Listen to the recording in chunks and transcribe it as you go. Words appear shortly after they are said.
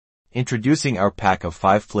Introducing our pack of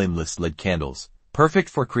 5 flameless lid candles, perfect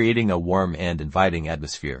for creating a warm and inviting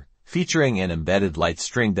atmosphere. Featuring an embedded light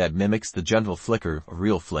string that mimics the gentle flicker of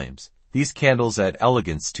real flames, these candles add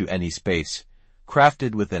elegance to any space,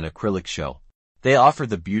 crafted with an acrylic shell. They offer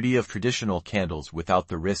the beauty of traditional candles without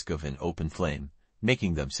the risk of an open flame,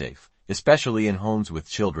 making them safe, especially in homes with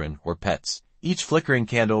children or pets. Each flickering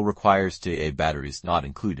candle requires AA batteries not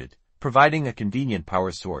included, providing a convenient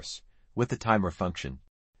power source, with the timer function.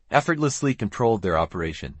 Effortlessly control their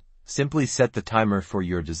operation. Simply set the timer for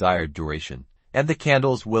your desired duration, and the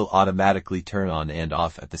candles will automatically turn on and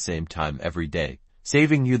off at the same time every day,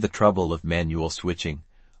 saving you the trouble of manual switching.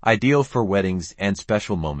 Ideal for weddings and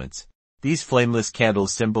special moments. These flameless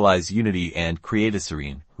candles symbolize unity and create a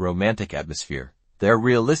serene, romantic atmosphere. Their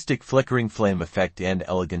realistic flickering flame effect and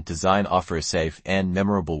elegant design offer a safe and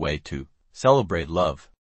memorable way to celebrate love.